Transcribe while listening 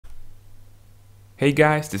Hey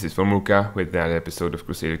guys, this is Formulka with another episode of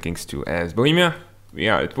Crusader Kings 2 as Bohemia. We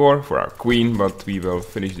are at war for our queen, but we will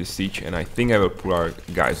finish this siege and I think I will pull our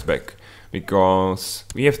guys back because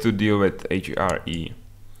we have to deal with HRE.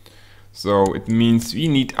 So it means we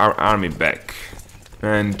need our army back.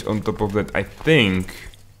 And on top of that, I think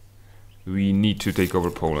we need to take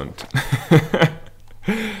over Poland.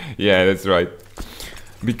 Yeah, that's right.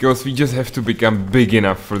 Because we just have to become big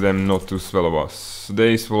enough for them not to swallow us.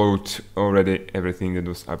 They swallowed already everything that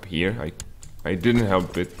was up here. I didn't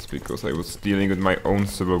help it because I was dealing with my own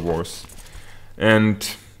civil wars. And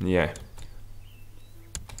yeah.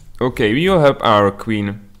 Okay, we will help our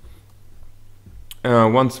queen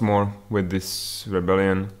once more with this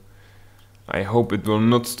rebellion. I hope it will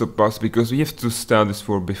not stop us because we have to start this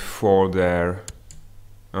war before their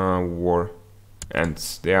war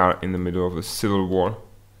ends. They are in the middle of a civil war.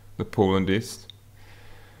 The Poland is.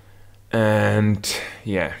 And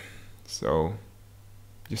yeah, so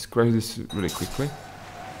just crash this really quickly.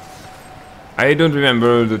 I don't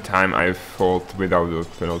remember the time I fought without a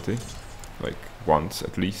penalty, like once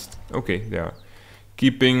at least. Okay, they are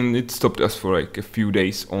keeping it. Stopped us for like a few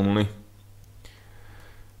days only.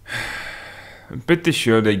 I'm pretty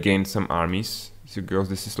sure they gained some armies because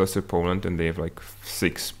this is Lesser Poland and they have like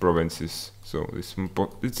 6 provinces, so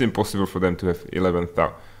it's impossible for them to have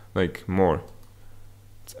 11,000, like more.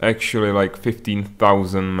 It's actually like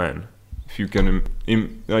 15,000 men, if you can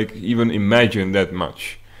like even imagine that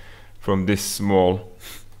much from this small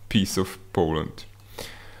piece of Poland.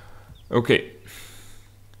 Okay,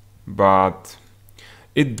 but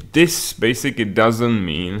this basically doesn't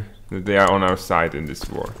mean that they are on our side in this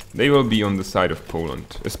war. They will be on the side of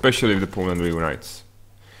Poland, especially if the Poland reunites.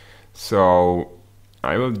 So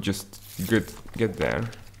I will just get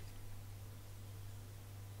there.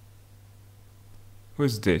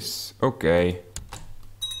 Who's this? Okay.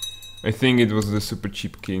 I think it was the super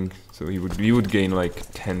cheap king, so he would gain like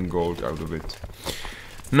 10 gold out of it.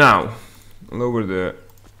 Now, lower the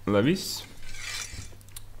levies.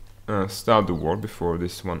 Start the war before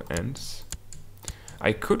this one ends.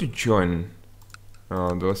 I could join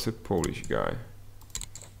the lesser Polish guy.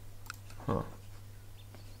 Huh.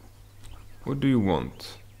 What do you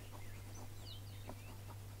want?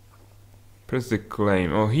 Press the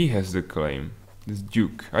claim. Oh, he has the claim. This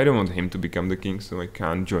duke. I don't want him to become the king, so I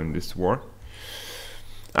can't join this war.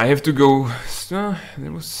 I have to go.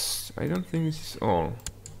 There was. I don't think this is all.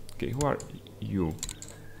 Okay, who are you?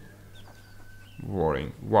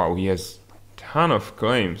 Warring. Wow, he has ton of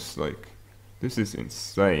claims. Like, this is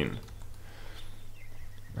insane.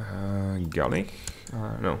 Gallic?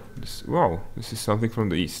 No. Wow, this is something from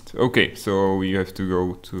the east. Okay, so we have to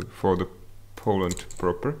go for the Poland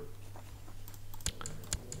proper.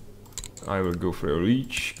 I will go for a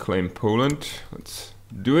reach, claim Poland. Let's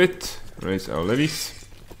do it. Raise our levies.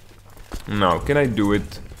 Now, can I do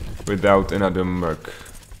it without another merc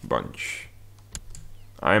bunch?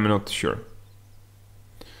 I'm not sure.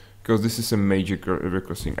 Because this is a major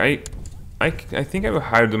recrossing. I think I will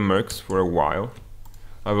hire the mercs for a while.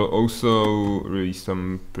 I will also release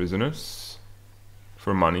some prisoners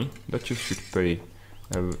for money. That just should pay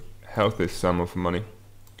a healthy sum of money.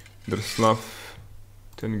 Draslav,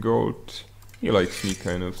 10 gold. He likes me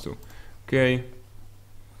kind of, so okay.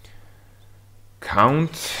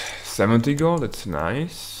 Count 70 gold, that's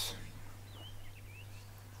nice.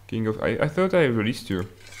 King of I thought I released you.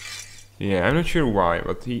 Yeah, I'm not sure why,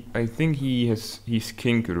 but I think he's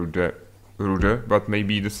King Ruder, but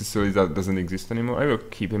maybe the Sicily that doesn't exist anymore. I will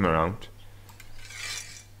keep him around.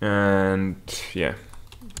 And yeah.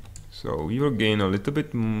 So we will gain a little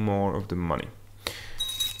bit more of the money.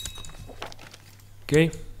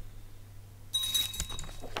 Okay.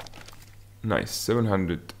 Nice,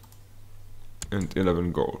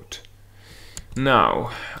 711 gold.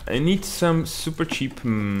 Now, I need some super cheap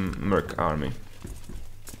merc army.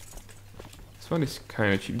 This one is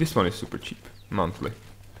kind of cheap. This one is super cheap, monthly.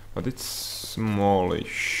 But it's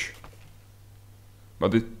smallish.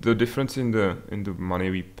 But the difference in the money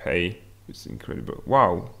we pay is incredible.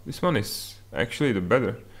 Wow, this one is actually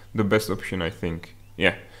the best option, I think.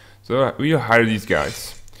 Yeah. So we'll hire these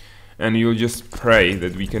guys. And you'll just pray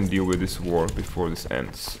that we can deal with this war before this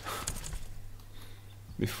ends.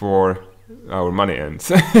 Before our money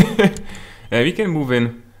ends. We can move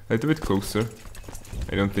in a little bit closer.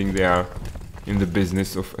 I don't think they are in the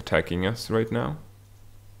business of attacking us right now.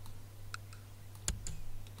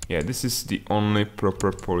 Yeah, this is the only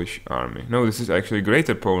proper Polish army. No, this is actually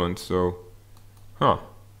Greater Poland, so... Huh.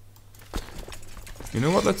 You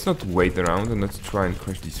know what, let's not wait around and let's try and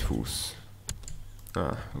crush these fools.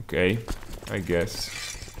 Ah, okay, I guess.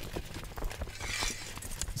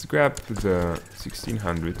 Let's grab the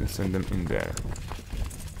 1600 and send them in there.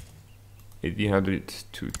 1800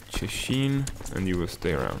 to Cheshire, and you will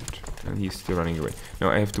stay around. And he's still running away. Now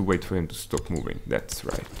I have to wait for him to stop moving. That's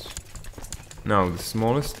right. Now the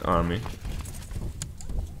smallest army.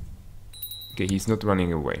 Okay, he's not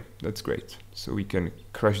running away. That's great. So we can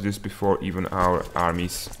crush this before even our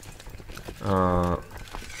armies are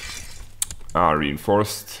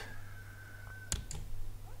reinforced.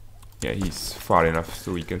 Yeah, he's far enough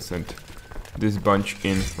so we can send this bunch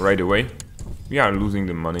in right away. We are losing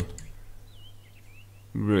the money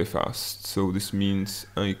really fast, so this means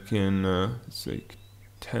I can it's like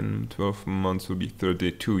 10-12 months will be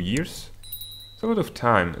 32 years. It's a lot of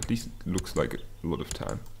time, at least it looks like a lot of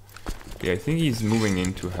time. Okay, I think he's moving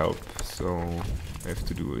in to help, so I have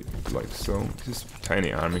to do it like so. This is a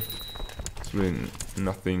tiny army, it's really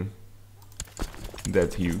nothing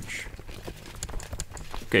that huge.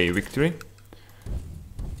 Okay, victory.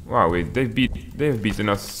 Wow, wait, they've beaten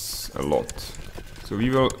us a lot, so we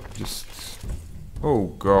will just. Oh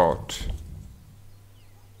god.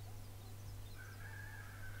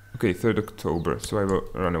 Okay, 3rd October, so I will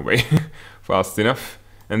run away fast enough.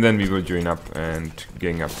 And then we will join up and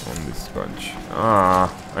gang up on this bunch.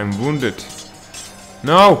 Ah, I'm wounded.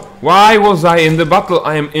 No! Why was I in the battle?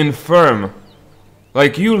 I am infirm.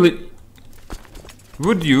 Like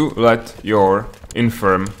would you let your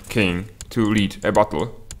infirm king to lead a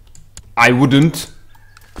battle? I wouldn't.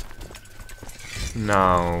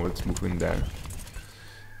 Now, let's move in there.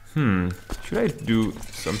 Should I do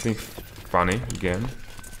something funny again?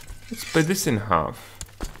 Let's split this in half.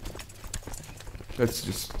 That's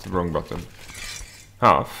just the wrong button.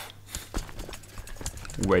 Half.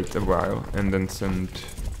 Wait a while and then send...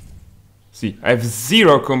 See, I have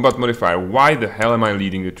 0 combat modifier. Why the hell am I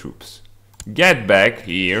leading the troops? Get back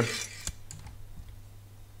here.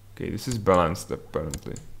 Okay, this is balanced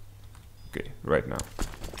apparently. Okay, right now.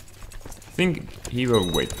 I think he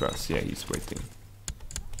will wait for us. Yeah, he's waiting.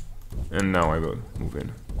 And now I will move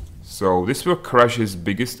in. So this will crush his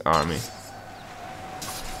biggest army.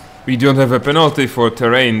 We don't have a penalty for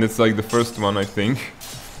terrain. That's like the first one, I think.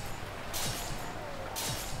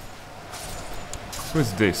 Who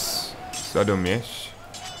is this? Sadomiesh?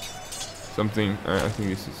 Something. I think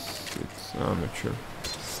this is it. I'm not sure.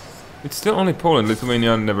 It's still only Poland.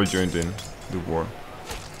 Lithuania never joined in the war.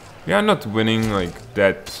 We are not winning like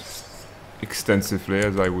that extensively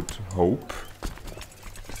as I would hope.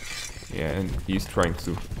 Yeah, and he's trying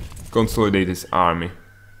to consolidate his army.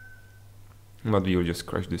 But we will just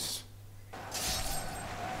crush this.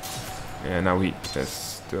 Yeah, now he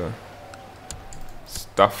has the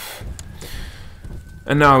stuff.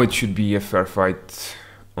 And now it should be a fair fight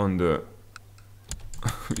on the...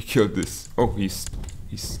 We killed this. Oh, he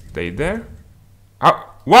stayed there?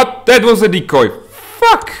 What? That was a decoy!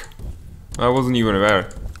 Fuck! I wasn't even aware.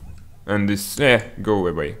 And this... go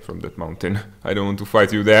away from that mountain. I don't want to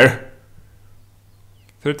fight you there.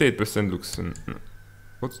 38% looks...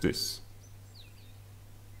 what's this?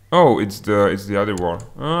 Oh, it's the other war.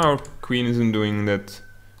 Our queen isn't doing that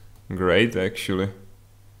great, actually.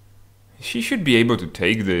 She should be able to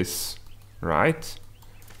take this, right?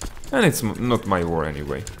 And it's not my war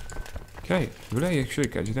anyway. Okay, will I actually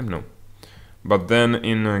catch them? No. But then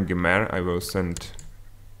in Gemer I will send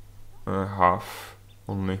half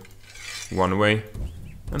only one way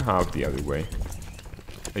and half the other way.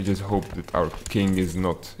 I just hope that our king is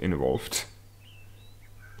not involved.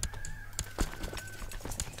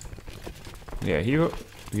 Yeah,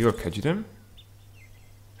 we will catch them.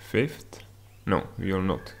 5th? No, we will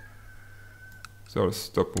not. So I'll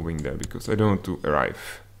stop moving there because I don't want to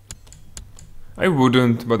arrive. I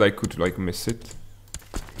wouldn't, but I could like miss it.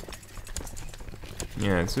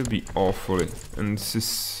 Yeah, this will be awful. And this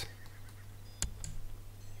is...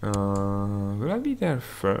 will I be there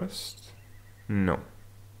first? No.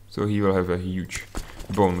 So he will have a huge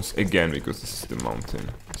bonus again because this is the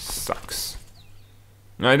mountain. Sucks.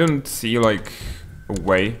 I don't see like a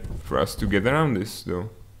way for us to get around this though.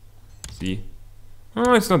 See?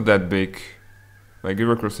 Oh, it's not that big. Like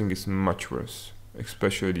river crossing is much worse.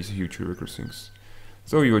 Especially these huge river crossings.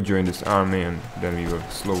 So we will join this army and then we will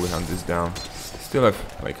slowly hunt this down. Still have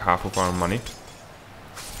like half of our money.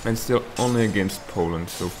 And still only against Poland,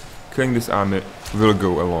 so killing this army will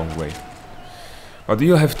go a long way. But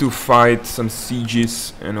you'll have to fight some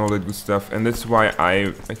sieges and all that good stuff, and that's why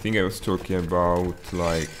I think I was talking about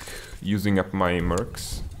like using up my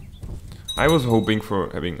mercs. I was hoping for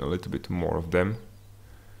having a little bit more of them.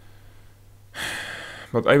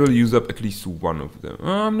 But I will use up at least one of them.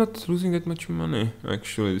 Oh, I'm not losing that much money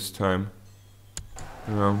actually this time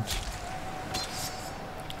around.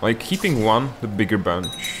 Like keeping one, the bigger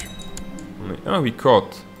bunch. Oh, we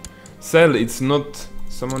caught. Sell, it's not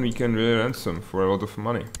someone we can really ransom for a lot of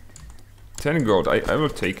money. 10 gold, I will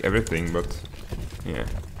take everything, but yeah.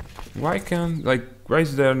 Why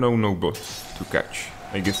is there no nobles to catch?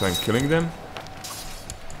 I guess I'm killing them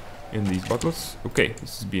in these battles. Okay,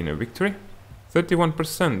 this has been a victory.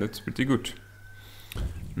 31%, that's pretty good.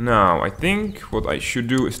 Now, I think what I should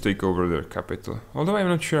do is take over their capital. Although I'm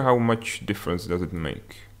not sure how much difference does it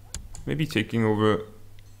make. Maybe taking over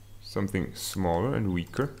something smaller and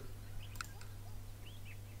weaker.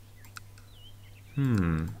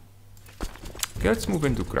 Okay, let's move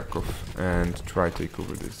into Krakow and try take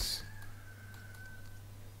over this.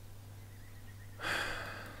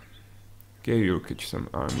 Okay, you'll catch some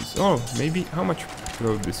armies. Oh, maybe, how much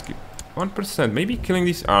will this give? 1%. Maybe killing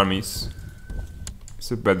these armies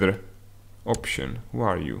is a better option. Who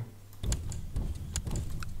are you?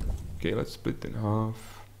 Okay, let's split in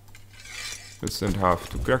half. Let's send half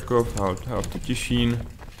to Krakow, half to Těšín.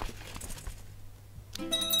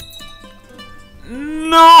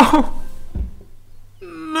 No!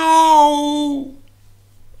 No!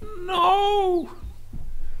 No!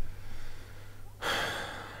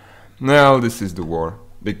 Well, this is the war,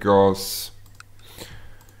 because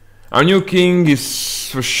our new king is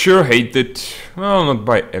for sure hated, well, not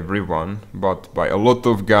by everyone, but by a lot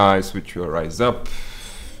of guys which will rise up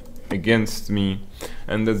against me,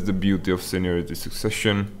 and that's the beauty of seniority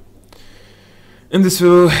succession. And this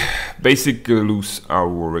will basically lose our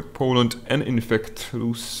war with Poland, and in fact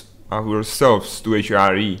lose ourselves to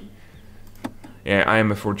HRE. Yeah, I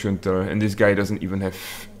am a fortune teller, and this guy doesn't even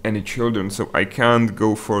have any children, so I can't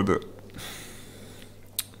go for the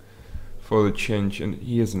change, and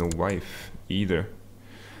he has no wife either.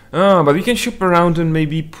 Ah, but we can shop around and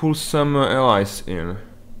maybe pull some allies in.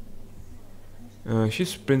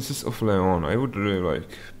 She's Princess of Leon. I would really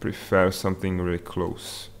prefer something really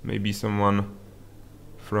close. Maybe someone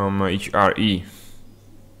from HRE.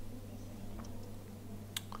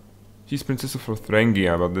 She's Princess of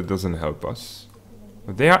Lothringia, but that doesn't help us.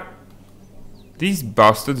 But these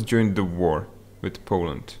bastards joined the war with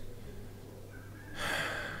Poland.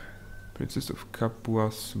 Princess of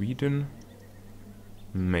Capua, Sweden.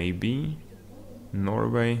 Maybe.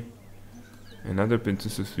 Norway. Another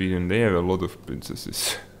Princess of Sweden. They have a lot of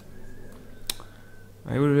princesses.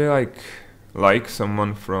 I would really like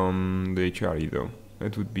someone from the HRE though.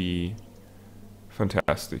 That would be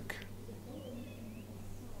fantastic.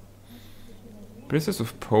 Princess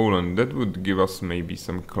of Poland, that would give us maybe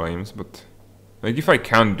some claims, but if I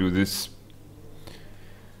can't do this.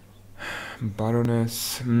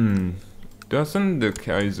 Baroness, doesn't the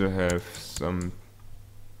Kaiser have some,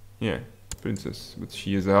 yeah, princess, but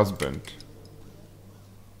she has a husband.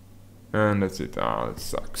 And that's it. Ah, that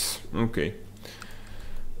sucks. Okay.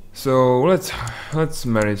 So let's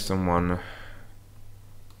marry someone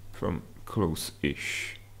from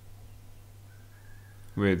close-ish.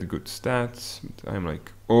 With good stats, but I'm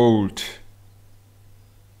old.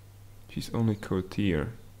 She's only courtier.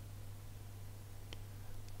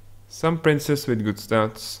 Some princess with good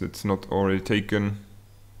stats that's not already taken.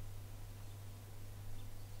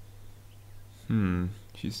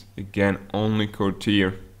 She's again only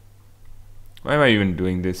courtier. Why am I even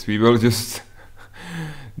doing this? We will just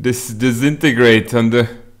disintegrate on the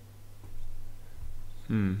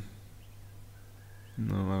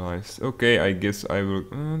no allies. Okay, I guess I will.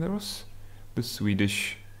 There was the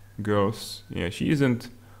Swedish girls. Yeah, she isn't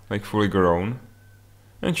fully grown,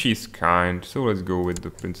 and she's kind. So let's go with the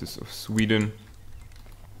Princess of Sweden.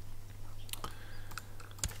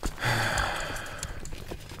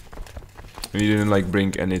 We didn't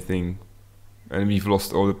bring anything, and we've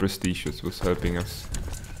lost all the prestige that was helping us.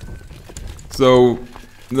 So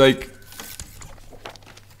okay,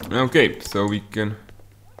 so we can.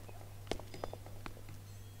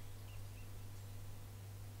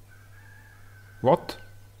 What?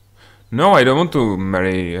 No, I don't want to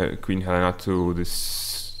marry Queen Helena to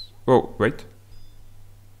this. Oh, wait.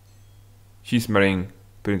 She's marrying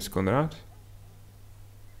Prince Conrad.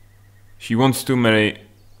 She wants to marry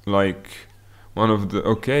one of the.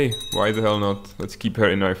 Okay, why the hell not? Let's keep her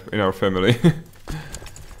in our family.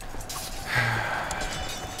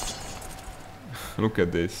 Look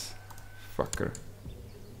at this fucker.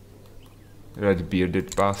 Red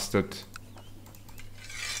bearded bastard.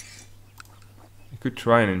 Could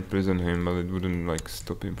try and imprison him, but it wouldn't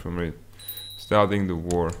stop him from starting the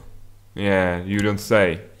war. Yeah, you don't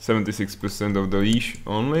say. 76% of the leash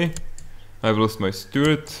only. I've lost my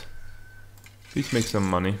steward. Please make some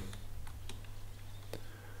money.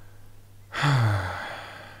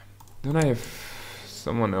 Don't I have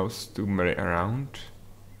someone else to marry around?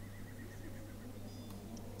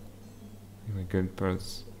 My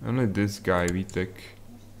grandparents. Only this guy, Vítek.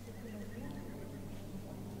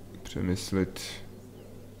 Přemyslit.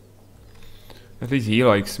 At least he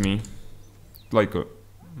likes me. Like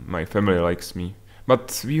my family likes me.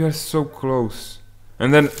 But we are so close.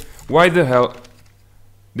 And then why the hell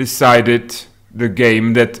decided the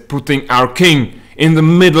game that putting our king in the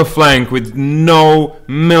middle flank with no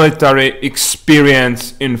military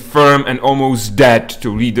experience, infirm and almost dead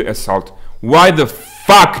to lead the assault? Why the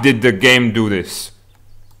fuck did the game do this?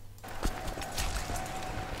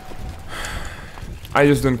 I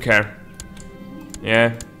just don't care.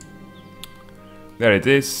 Yeah. There it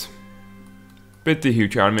is. Pretty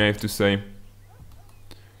huge army, I have to say.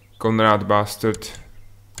 Konrad bastard.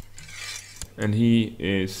 And he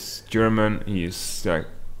is German. He's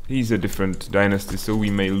a different dynasty, so we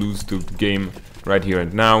may lose the game right here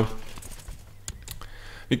and now.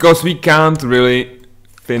 Because we can't really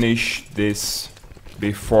finish this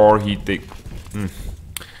before he take.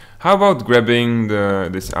 How about grabbing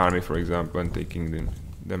this army, for example, and taking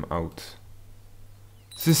them out?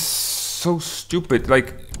 This is so stupid.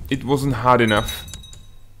 Like, it wasn't hard enough.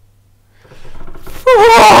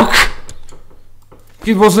 Fuck!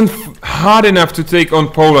 It wasn't hard enough to take on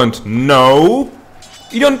Poland. No!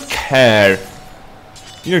 You don't care.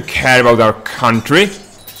 You don't care about our country.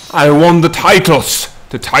 I want the titles.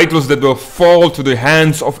 The titles that will fall to the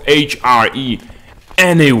hands of HRE.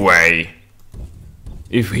 Anyway.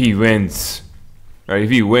 If he wins. If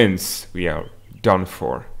he wins, we are done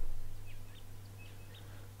for.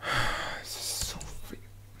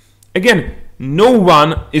 Again, no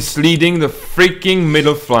one is leading the freaking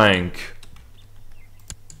middle flank.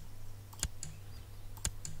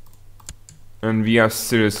 And we are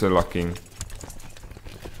seriously lacking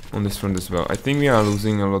on this front as well. I think we are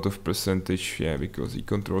losing a lot of percentage, yeah, because he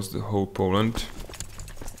controls the whole Poland.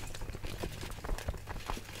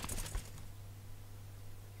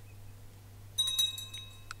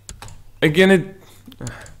 Again, it...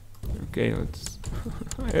 Okay, let's...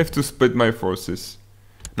 I have to split my forces.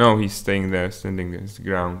 No, he's staying there, standing against the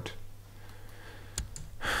ground.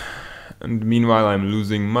 And meanwhile, I'm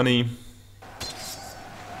losing money.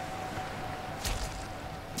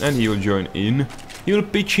 And he will join in. He will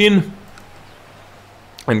pitch in.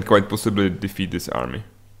 And quite possibly defeat this army.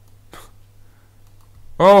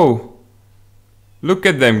 Oh! Look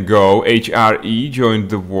at them go. HRE joined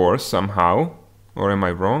the war somehow. Or am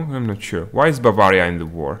I wrong? I'm not sure. Why is Bavaria in the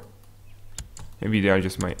war? Maybe they are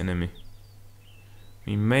just my enemy.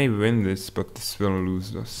 We may win this, but this will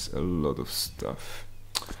lose us a lot of stuff.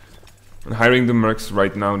 And hiring the mercs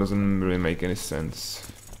right now doesn't really make any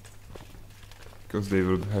sense. Because they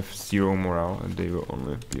will have zero morale and they will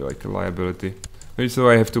only be like a liability. So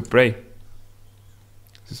I have to pray.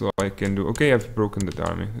 This is all I can do. Okay, I've broken that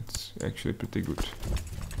army. That's actually pretty good.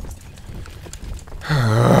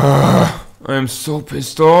 I am so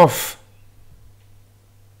pissed off.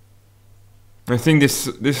 I think this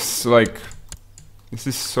is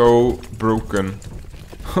so broken.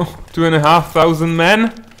 2,500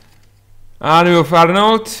 men? Army of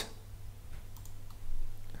Arnold?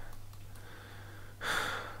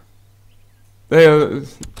 I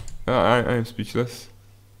am speechless.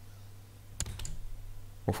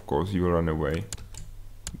 Of course you will run away.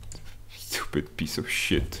 Stupid piece of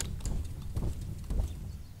shit.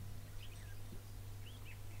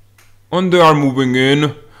 And they are moving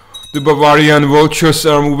in. The Bavarian vultures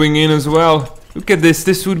are moving in as well. Look at this.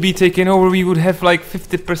 This would be taken over. We would have like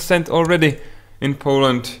 50% already in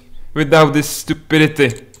Poland without this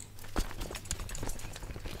stupidity.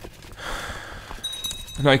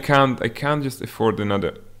 And I can't just afford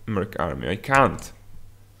another merc army. I can't.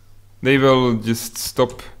 They will just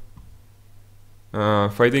stop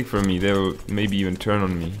fighting for me. They will maybe even turn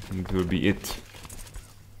on me, and it will be it.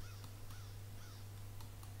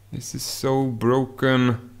 This is so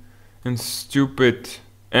broken and stupid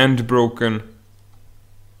and broken.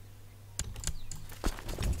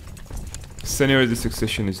 Seniority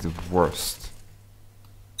succession is the worst.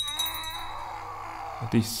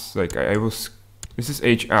 At least, like, I was... This is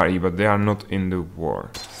HRE, but they are not in the war.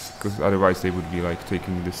 Because otherwise they would be, like,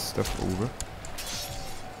 taking this stuff over.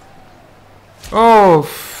 Oh,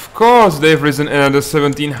 of course they've risen another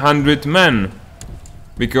 1,700 men.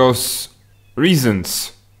 Because...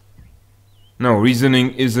 reasons. No,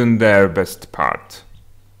 reasoning isn't their best part.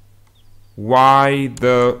 Why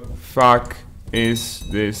the fuck is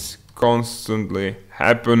this constantly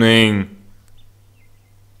happening?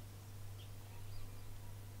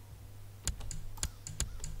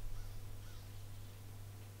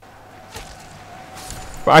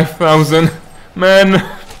 $5,000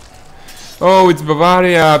 men. Oh, it's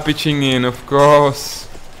Bavaria pitching in, of course.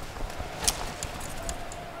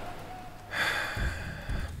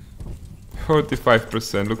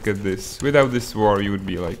 45%, look at this. Without this war you would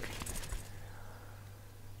be like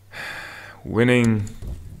winning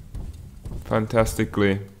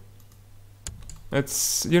fantastically.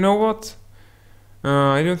 That's, you know what?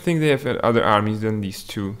 I don't think they have other armies than these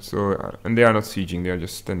two. So and they are not sieging, they are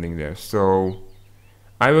just standing there. So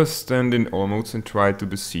I will stand in Olmütz and try to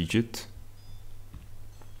besiege it.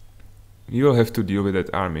 You will have to deal with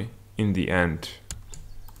that army in the end.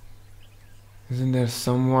 Isn't there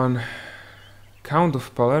someone? Count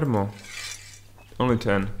of Palermo. Only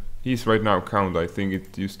 10. He's right now Count, I think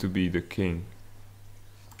it used to be the king.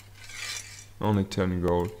 Only 10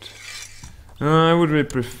 gold. I would really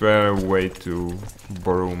prefer a way to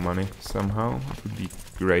borrow money somehow. It would be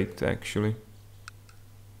great actually.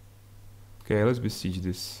 Okay, let's besiege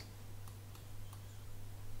this.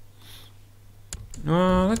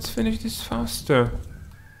 Let's finish this faster.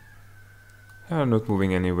 I'm not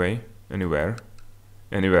moving anyway. Anywhere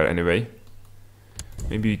anyway.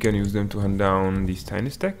 Maybe we can use them to hunt down these tiny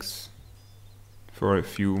stacks for a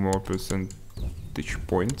few more percentage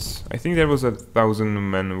points. I think there was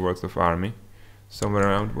 1,000 men worth of army somewhere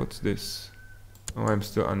around. What's this? Oh, I'm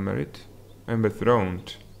still unmarried. I'm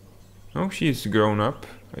betrothed. Oh, she's grown up,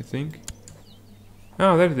 I think.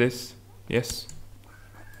 Oh, there it is. Yes.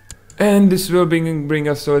 And this will bring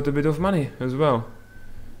us a little bit of money as well.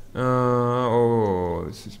 Oh,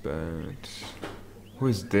 this is bad. Who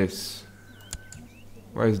is this?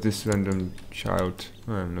 Why is this random child?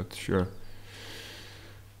 I'm not sure.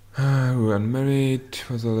 We're unmarried.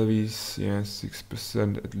 Was all levies? Yeah,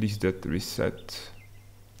 6%. At least that reset.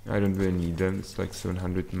 I don't really need them. It's like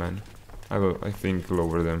 700 men. I will, I think,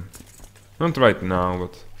 lower them. Not right now,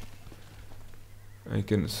 but I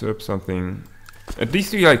can usurp something. At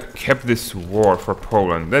least we like kept this war for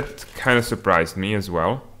Poland. That kind of surprised me as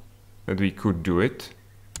well, that we could do it.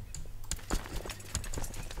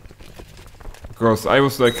 Because I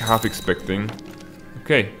was like half expecting.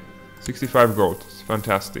 Okay, 65 gold. It's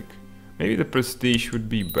fantastic. Maybe the prestige would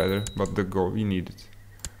be better, but the gold we need it.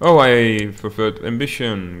 Oh, I preferred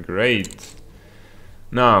ambition. Great.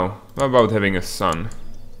 Now, what about having a son?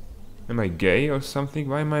 Am I gay or something?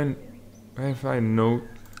 Why have I no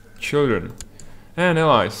children? And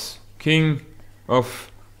allies. King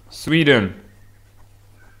of Sweden.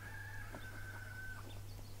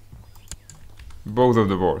 Both of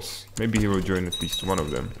the wars. Maybe he will join at least one of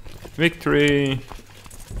them. Victory!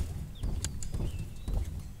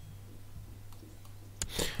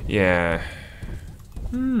 Yeah.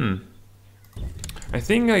 I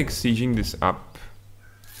think like sieging this up.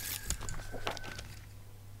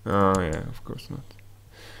 Oh yeah, of course not.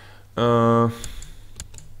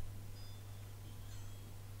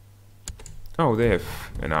 Oh, they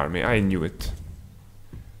have an army. I knew it.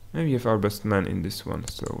 Maybe we have our best man in this one.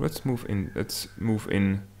 So let's move in. Let's move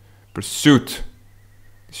in pursuit.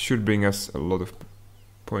 This should bring us a lot of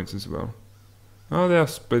points as well. Oh, they are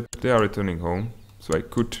split. They are returning home. So I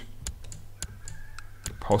could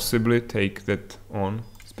possibly take that on.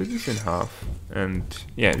 Split this in half. And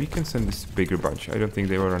yeah, we can send this bigger bunch. I don't think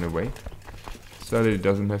they will run away. Sadly, it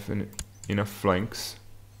doesn't have enough flanks.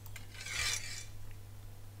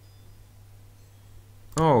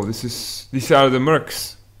 Oh, these are the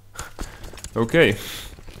mercs. Okay. How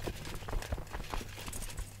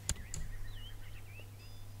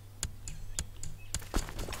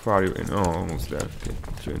far are you in? Oh, almost there. Okay,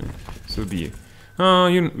 joining. So be.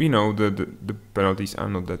 We know the penalties are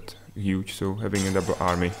not that huge, so having a double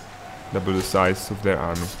army, double the size of their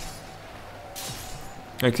army.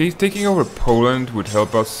 Actually, taking over Poland would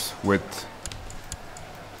help us with.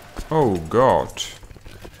 Oh God.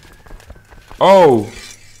 Oh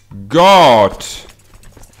God.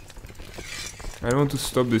 I want to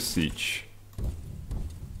stop this siege.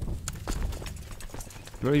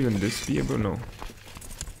 Will even this be able? No.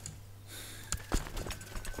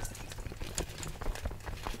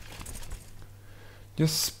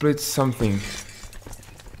 Just split something.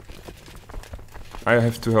 I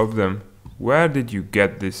have to help them. Where did you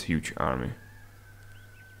get this huge army?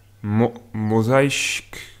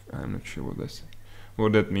 Mosaic. I'm not sure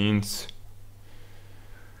what that means.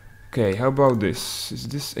 Okay, how about this? Is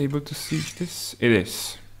this able to siege this? It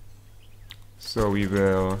is. So we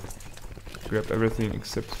will grab everything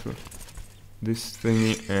except for this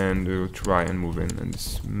thingy and we'll try and move in. And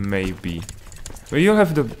this may be. Well, you'll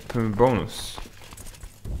have the bonus.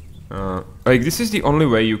 Like this is the only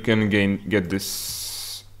way you can get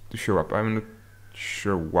this to show up. I'm not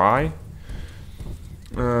sure why.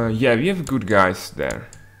 Yeah, we have good guys there.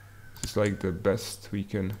 This is like the best we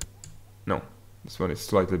can. No. This one is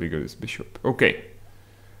slightly bigger, this bishop. Okay.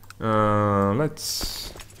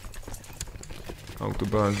 Let's how to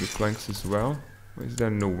balance the flanks as well. Why is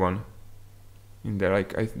there no one in there?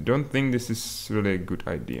 Like, I don't think this is really a good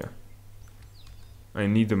idea. I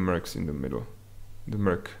need the mercs in the middle. The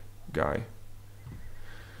merc guy.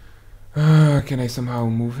 Can I somehow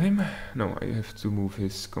move him? No, I have to move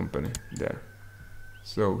his company there.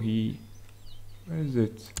 So he... where is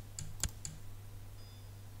it?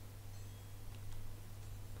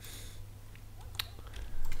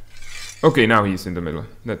 Okay, now he's in the middle.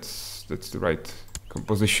 That's the right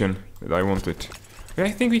composition that I wanted. Okay,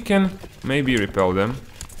 I think we can maybe repel them,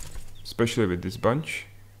 especially with this bunch.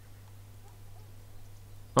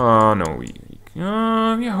 No, we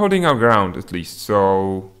are holding our ground at least,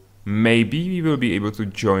 so maybe we will be able to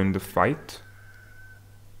join the fight.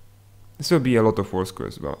 This will be a lot of war score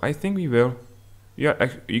as well. I think we will. Yeah,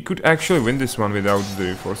 you could actually win this one without the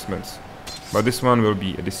reinforcements, but this one will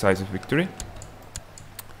be a decisive victory.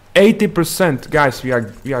 80%, guys, we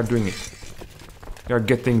are doing it. We are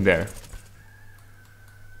getting there.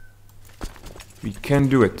 We can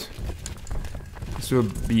do it. This will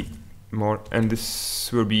be more, and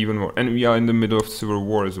this will be even more. And we are in the middle of civil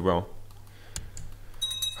war as well.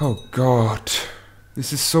 Oh god,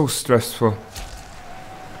 this is so stressful.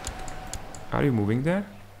 Are you moving there?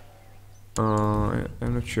 I'm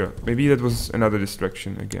not sure. Maybe that was another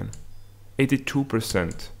distraction again.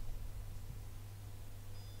 82%.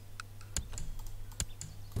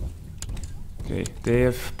 Okay, they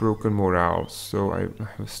have broken morale, so I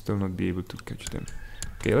will still not be able to catch them.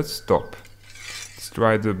 Okay, let's stop. Let's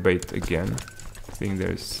try the bait again. I think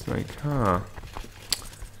there's like, I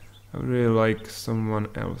would really like someone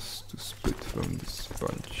else to split from this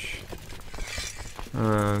bunch.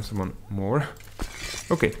 Someone more.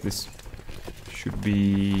 Okay, this should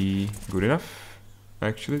be good enough.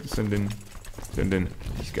 Actually, to send in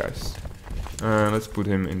these guys. Let's put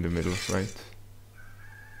him in the middle, right?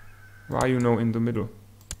 Why are you now in the middle?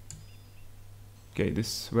 Okay,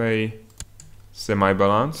 this way,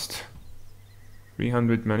 semi-balanced.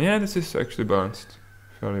 300 men. Yeah, this is actually balanced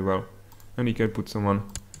fairly well. And you can put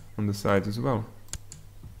someone on the sides as well.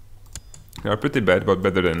 They are pretty bad, but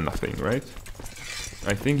better than nothing, right?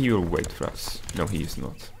 I think he will wait for us. No, he is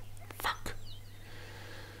not. Fuck.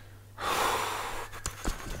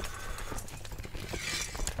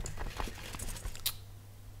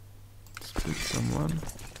 Split someone.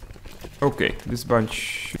 Okay, this bunch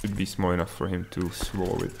should be small enough for him to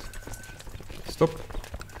swallow it. Stop.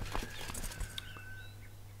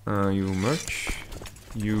 You merge.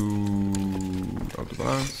 You out of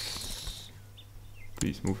balance.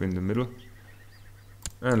 Please move in the middle.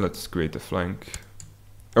 And let's create a flank.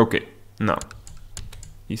 Okay, now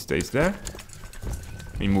he stays there.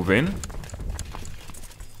 We move in.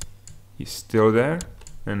 He's still there.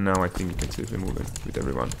 And now I think we can safely move in with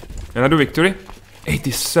everyone. Another victory.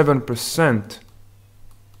 87%.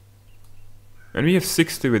 And we have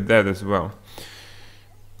 60 with that as well.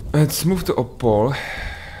 Let's move to Opol.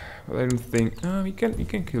 But I don't think we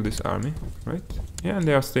can kill this army, right? Yeah, and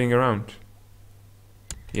they are staying around.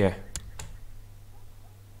 Yeah.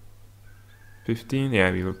 15,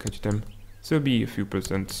 yeah, we will catch them. So be a few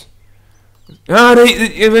percent. They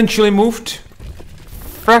eventually moved.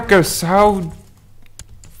 Frackers, how?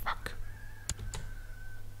 Fuck.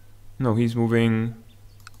 No, he's moving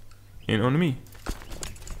in on me.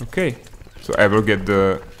 Okay, so I will get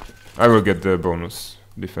the bonus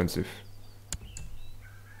defensive.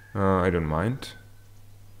 I don't mind.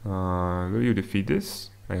 Will you defeat this?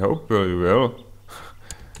 I hope you will.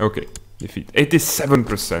 Okay, defeat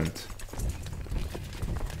 87%.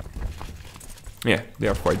 Yeah, they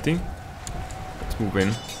are fighting. Let's move in.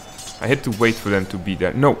 I had to wait for them to be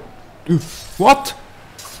there. No. What?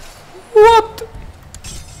 What?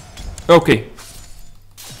 Okay.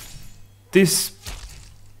 This...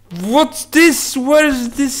 What's this? Where is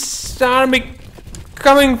this army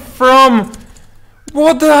coming from?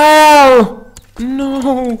 What the hell?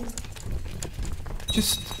 No.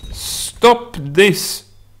 Just stop this.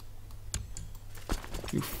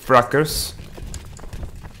 You frackers.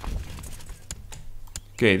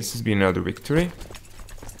 Okay, this has been another victory.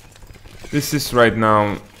 This is right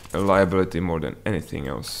now a liability more than anything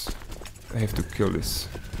else. I have to kill this.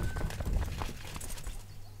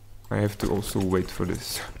 I have to also wait for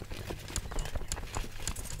this.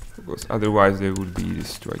 Because otherwise they would be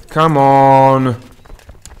destroyed. Come on!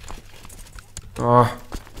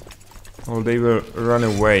 Oh, they will run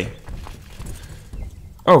away.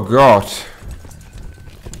 Oh god!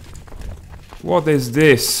 What is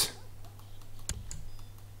this?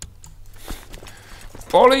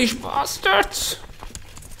 Polish bastards!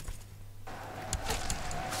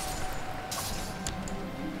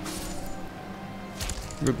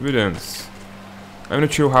 Good riddance. I'm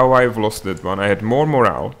not sure how I've lost that one. I had more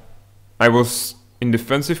morale. I was in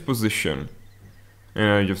defensive position.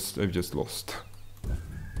 And I've just lost.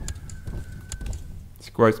 It's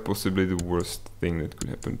quite possibly the worst thing that could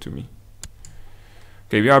happen to me.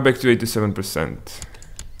 Okay, we are back to 87%.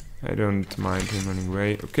 I don't mind him running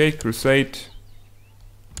away. Okay, Crusade.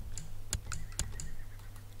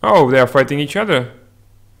 Oh, they are fighting each other.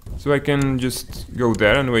 So I can just go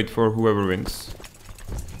there and wait for whoever wins.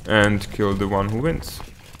 And kill the one who wins.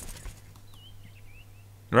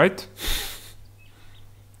 Right?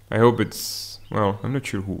 I hope it's... well, I'm not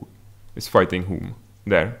sure who is fighting whom.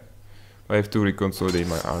 There. I have to reconsolidate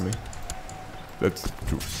my army. That's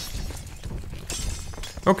true.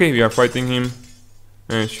 Okay, we are fighting him.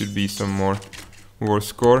 And it should be some more war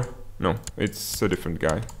score. No, it's a different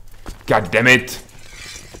guy. God damn it!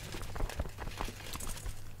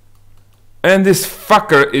 And this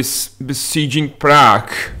fucker is besieging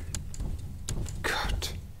Prague. God.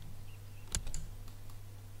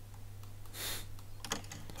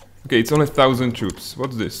 Okay, it's only 1,000 troops.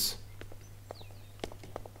 What's this?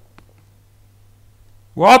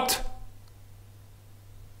 What?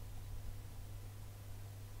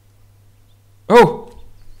 Oh!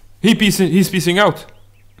 He's piecing out.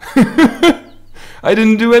 I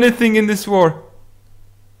didn't do anything in this war.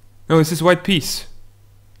 No, this is white peace.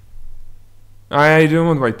 I don't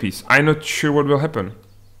want white peace. I'm not sure what will happen.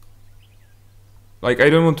 Like, I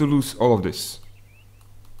don't want to lose all of this.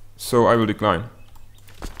 So I will decline.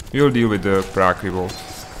 We will deal with the Prague revolt.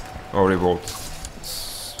 Or revolt.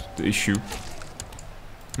 It's the issue.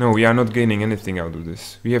 No, we are not gaining anything out of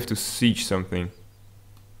this. We have to siege something.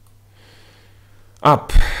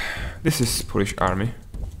 Up. This is Polish army.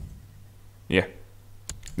 Yeah.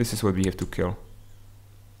 This is what we have to kill.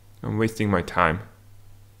 I'm wasting my time.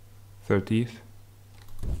 30th.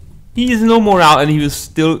 He has no morale and he will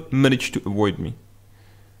still manage to avoid me.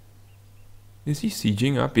 Is he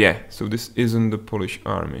sieging up? Yeah, so this isn't the Polish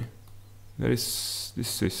army. This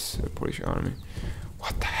is a Polish army.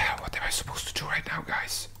 What the hell? What am I supposed to do right now,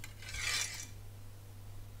 guys?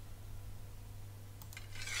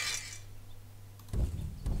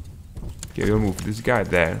 Okay, we'll move this guy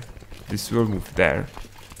there. This will move there.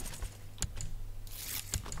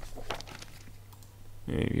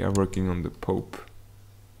 Yeah, we are working on the Pope.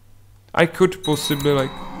 I could possibly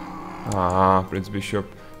like... ah, Prince Bishop.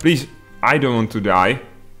 Please, I don't want to die.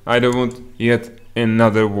 I don't want yet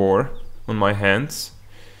another war on my hands.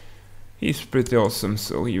 He's pretty awesome,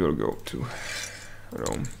 so he will go to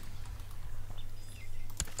Rome.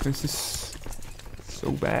 This is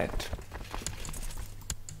so bad.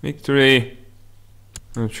 Victory.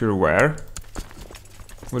 Not sure where.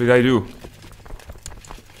 What did I do?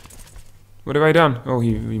 What have I done? Oh,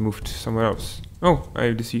 he moved somewhere else. Oh,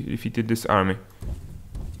 I defeated this army.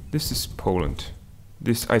 This is Poland.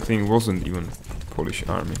 This, I think, wasn't even Polish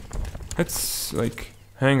army. Let's, like,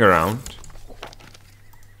 hang around.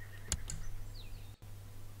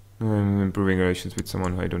 I'm improving relations with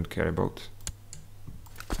someone who I don't care about.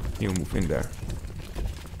 He'll move in there.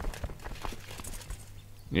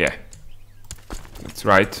 Yeah. That's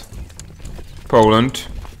right. Poland.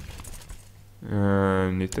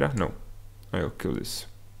 Nitra? No. I'll kill this.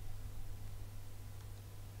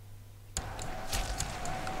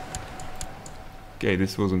 Okay,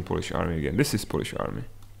 this wasn't Polish army again. This is Polish army.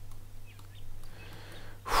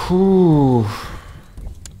 Whew.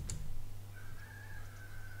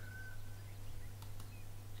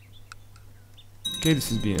 Okay, this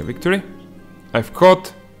has been a victory. I've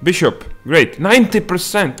caught Bishop. Great,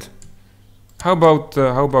 90%. How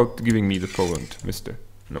about giving me the Poland, mister?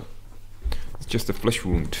 No, it's just a flesh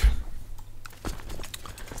wound.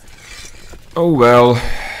 Oh well.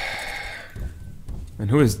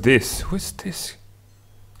 And who is this? Who is this?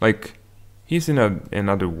 Like, he's in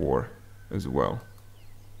another war as well.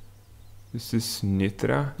 This is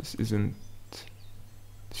Nitra. This isn't.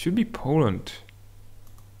 This should be Poland.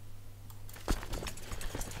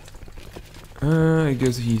 I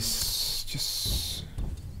guess he's just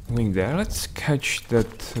going there. Let's catch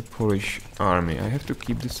that Polish army. I have to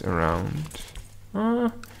keep this around.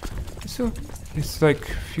 So it's like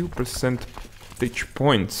few percentage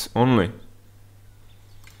points only.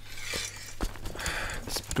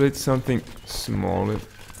 Split something smaller,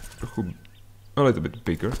 a little bit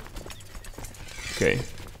bigger. Okay.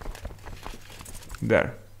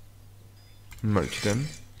 There. Merge them.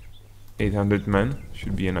 800 men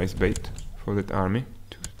should be a nice bait for that army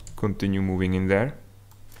to continue moving in there.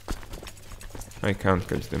 I can't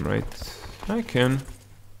catch them, right? I can.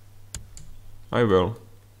 I will.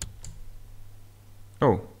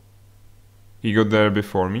 Oh. He got there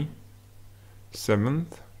before me.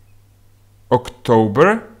 7th.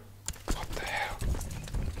 October? What the hell?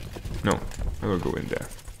 No, I will go in there.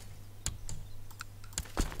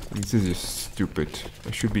 This is just stupid.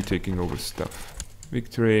 I should be taking over stuff.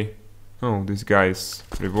 Victory. Oh, this guy is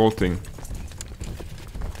revolting.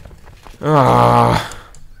 Ah,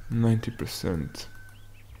 90%.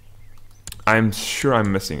 I'm sure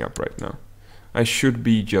I'm messing up right now. I should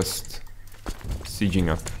be just sieging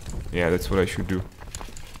up. Yeah, that's what I should do.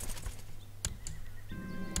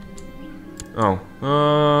 Oh,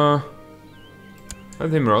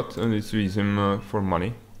 let him rot and let's use him for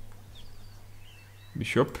money.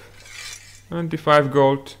 Bishop. 25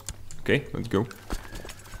 gold. Okay, let's go.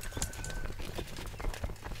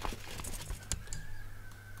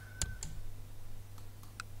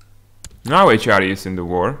 Now HRE is in the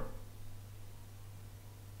war.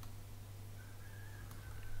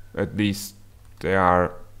 At least they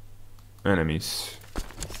are enemies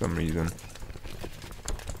for some reason.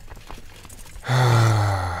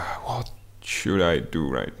 What should I do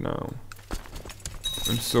right now?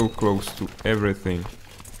 I'm so close to everything,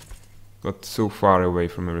 but so far away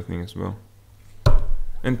from everything as well.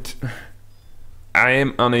 And I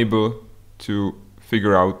am unable to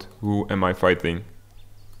figure out who am I fighting.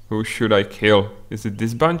 Who should I kill? Is it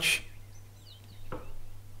this bunch?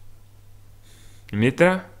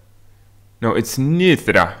 Nitra? No, it's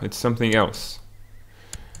Nitra. It's something else.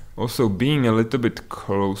 Also, being a little bit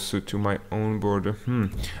closer to my own border.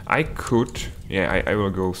 I could... Yeah, I will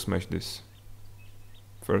go smash this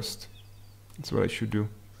first. That's what I should do.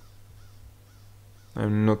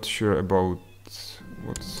 I'm not sure about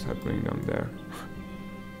what's happening down there.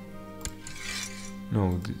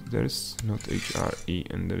 No, there's not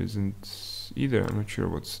HRE and there isn't either. I'm not sure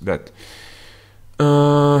what's that.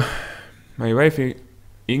 My wife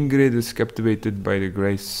Ingrid is captivated by the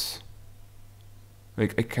grace.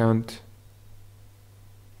 Like, I can't...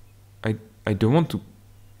 I don't want to...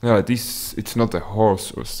 Well, at least it's not a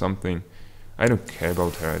horse or something. I don't care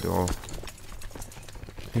about her at all.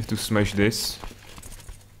 I have to smash this.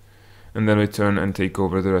 And then return and take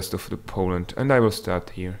over the rest of the Poland. And I will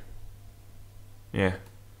start here. Yeah.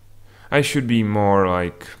 I should be more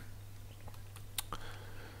like...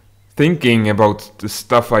 thinking about the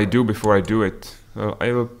stuff I do before I do it. Well, I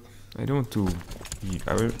don't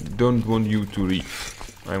want you to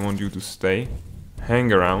leave. I want you to stay,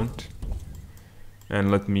 hang around,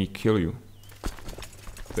 and let me kill you.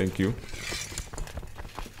 Thank you.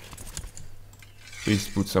 Please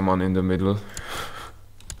put someone in the middle.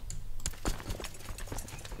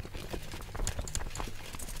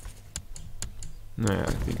 Nah,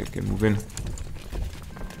 I think I can move in.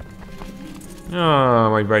 Ah,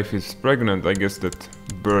 my wife is pregnant. I guess that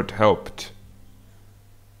bird helped.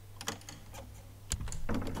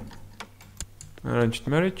 Arranged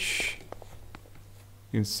marriage.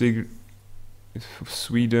 In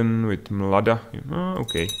Sweden with Mlada. Oh,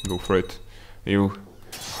 okay, go for it. You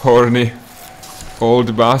horny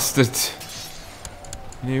old bastard.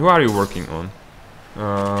 Who are you working on?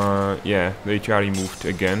 Yeah, the HRE moved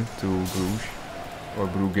again to Bruges or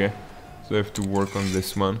Brugge, so I have to work on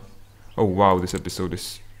this one. Oh wow, this episode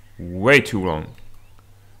is way too long.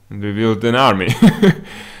 And revealed an army.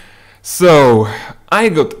 So I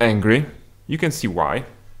got angry. You can see why,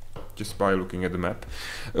 just by looking at the map.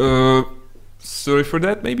 Sorry for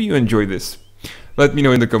that. Maybe you enjoy this. Let me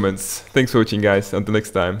know in the comments. Thanks for watching, guys. Until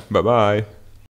next time. Bye bye.